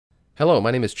Hello,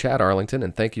 my name is Chad Arlington,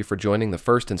 and thank you for joining the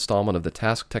first installment of the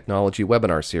TASKE Technology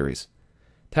webinar series.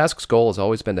 TASKE's goal has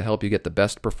always been to help you get the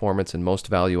best performance and most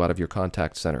value out of your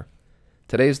contact center.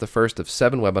 Today is the first of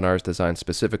 7 webinars designed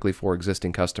specifically for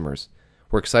existing customers.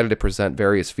 We're excited to present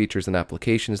various features and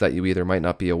applications that you either might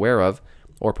not be aware of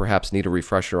or perhaps need a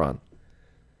refresher on.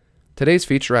 Today's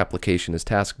feature application is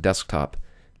TASKE Desktop.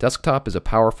 Desktop is a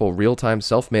powerful real-time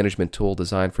self-management tool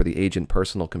designed for the agent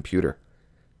personal computer.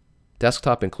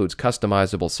 Desktop includes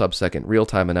customizable sub-second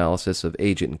real-time analysis of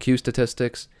agent and queue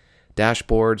statistics,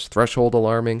 dashboards, threshold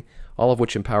alarming, all of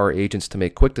which empower agents to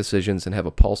make quick decisions and have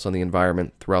a pulse on the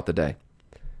environment throughout the day.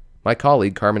 My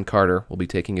colleague, Carmen Carter, will be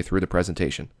taking you through the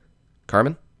presentation.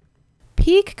 Carmen?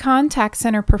 Peak contact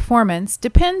center performance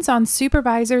depends on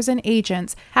supervisors and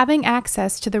agents having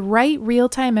access to the right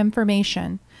real-time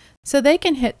information so they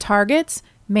can hit targets,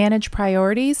 manage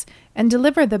priorities, and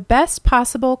deliver the best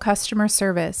possible customer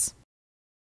service.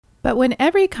 But when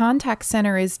every contact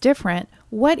center is different,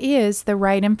 what is the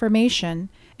right information,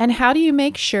 and how do you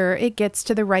make sure it gets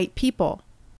to the right people?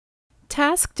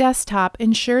 TASKE Desktop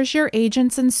ensures your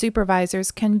agents and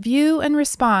supervisors can view and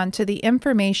respond to the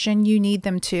information you need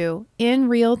them to in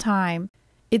real time.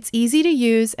 It's easy to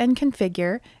use and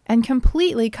configure and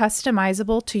completely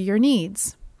customizable to your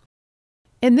needs.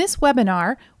 In this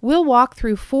webinar, we'll walk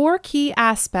through 4 key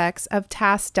aspects of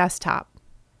TASKE Desktop.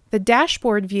 The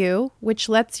dashboard view, which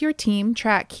lets your team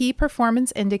track key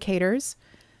performance indicators.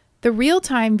 The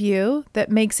real-time view that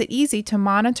makes it easy to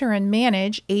monitor and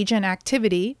manage agent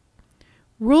activity.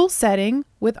 Rule setting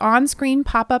with on-screen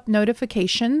pop-up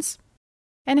notifications.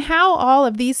 And how all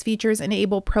of these features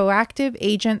enable proactive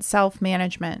agent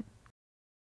self-management.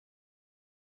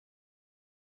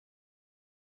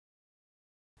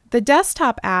 The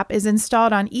desktop app is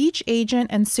installed on each agent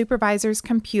and supervisor's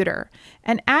computer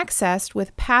and accessed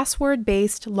with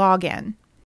password-based login.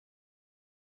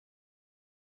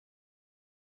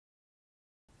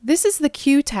 This is the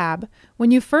Queue tab.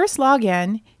 When you first log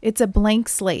in, it's a blank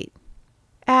slate.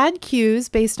 Add queues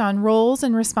based on roles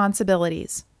and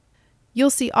responsibilities.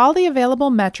 You'll see all the available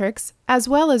metrics as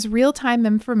well as real-time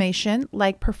information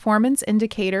like performance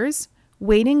indicators,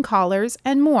 waiting callers,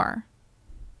 and more.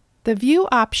 The View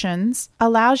options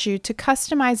allows you to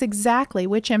customize exactly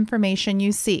which information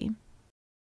you see.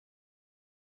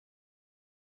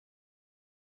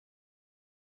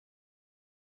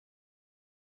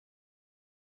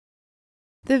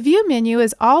 The View menu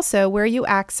is also where you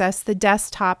access the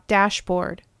desktop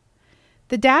dashboard.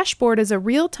 The dashboard is a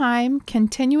real-time,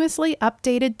 continuously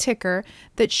updated ticker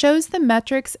that shows the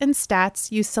metrics and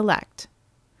stats you select.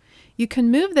 You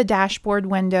can move the dashboard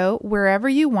window wherever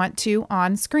you want to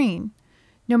on screen.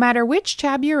 No matter which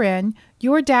tab you're in,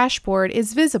 your dashboard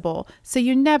is visible, so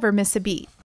you never miss a beat.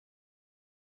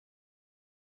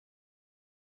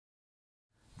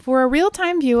 For a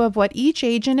real-time view of what each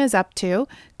agent is up to,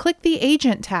 click the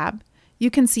Agent tab.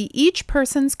 You can see each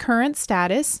person's current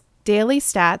status, daily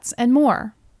stats, and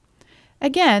more.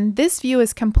 Again, this view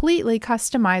is completely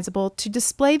customizable to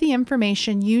display the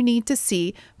information you need to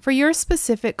see for your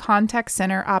specific contact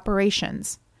center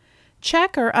operations.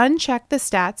 Check or uncheck the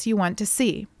stats you want to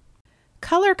see.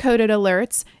 Color-coded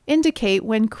alerts indicate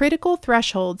when critical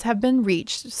thresholds have been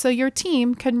reached so your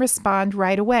team can respond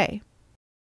right away.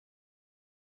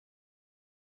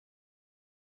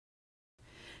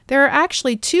 There are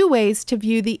actually 2 ways to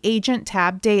view the Agent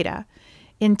tab data,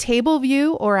 in Table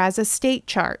View or as a state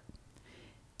chart.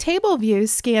 Table View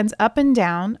scans up and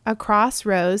down, across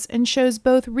rows, and shows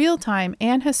both real-time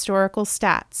and historical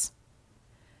stats.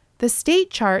 The state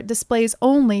chart displays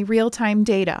only real-time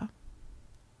data.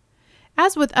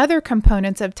 As with other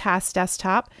components of TASKE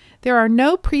Desktop, there are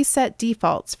no preset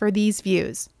defaults for these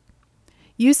views.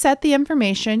 You set the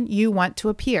information you want to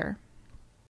appear.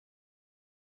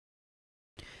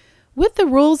 With the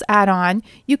Rules add-on,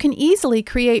 you can easily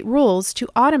create rules to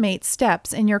automate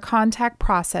steps in your contact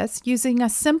process using a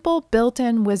simple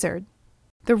built-in wizard.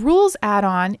 The Rules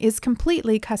add-on is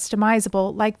completely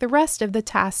customizable like the rest of the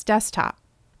TASKE Desktop,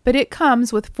 but it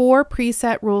comes with 4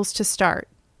 preset rules to start.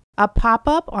 A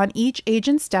pop-up on each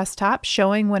agent's desktop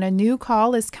showing when a new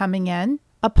call is coming in,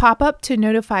 a pop-up to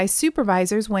notify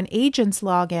supervisors when agents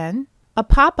log in, a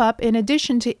pop-up in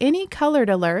addition to any colored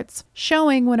alerts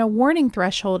showing when a warning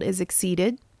threshold is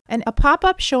exceeded, and a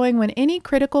pop-up showing when any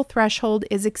critical threshold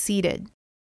is exceeded.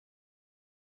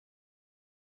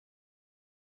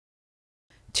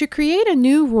 To create a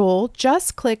new rule,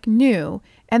 just click New,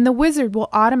 and the wizard will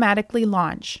automatically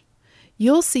launch.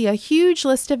 You'll see a huge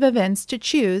list of events to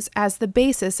choose as the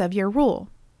basis of your rule.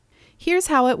 Here's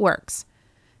how it works.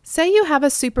 Say you have a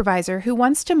supervisor who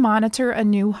wants to monitor a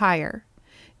new hire.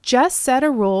 Just set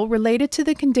a rule related to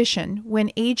the condition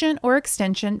when agent or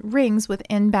extension rings with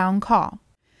inbound call.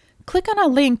 Click on a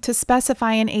link to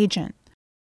specify an agent.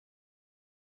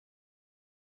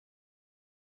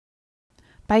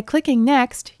 By clicking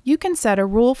Next, you can set a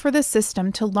rule for the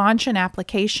system to launch an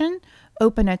application,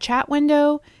 open a chat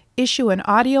window, issue an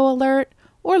audio alert,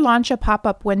 or launch a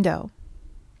pop-up window.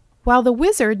 While the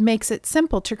wizard makes it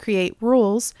simple to create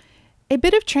rules, a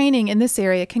bit of training in this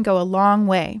area can go a long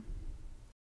way.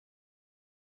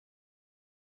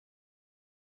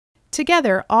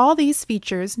 Together, all these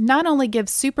features not only give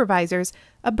supervisors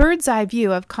a bird's-eye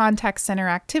view of contact center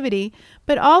activity,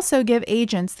 but also give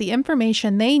agents the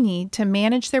information they need to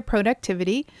manage their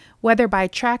productivity, whether by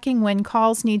tracking when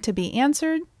calls need to be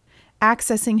answered,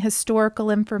 accessing historical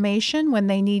information when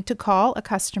they need to call a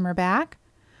customer back,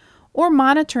 or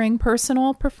monitoring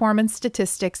personal performance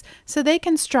statistics so they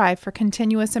can strive for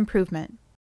continuous improvement.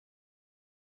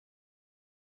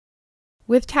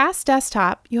 With TASKE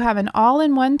Desktop, you have an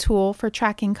all-in-one tool for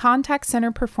tracking contact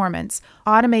center performance,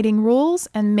 automating rules,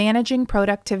 and managing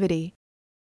productivity.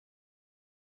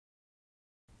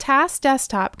 TASKE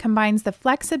Desktop combines the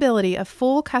flexibility of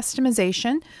full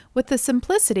customization with the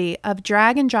simplicity of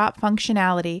drag-and-drop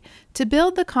functionality to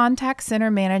build the contact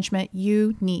center management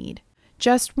you need.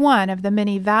 Just one of the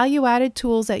many value-added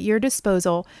tools at your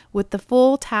disposal with the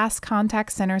full TASKE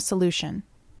Contact Center solution.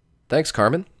 Thanks,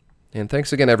 Carmen. And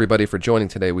thanks again, everybody, for joining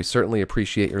today. We certainly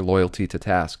appreciate your loyalty to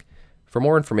TASKE. For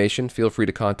more information, feel free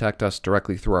to contact us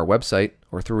directly through our website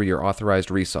or through your authorized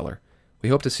reseller. We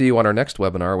hope to see you on our next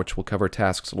webinar, which will cover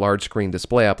TASKE's large screen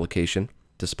display application,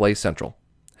 Display Central.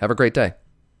 Have a great day.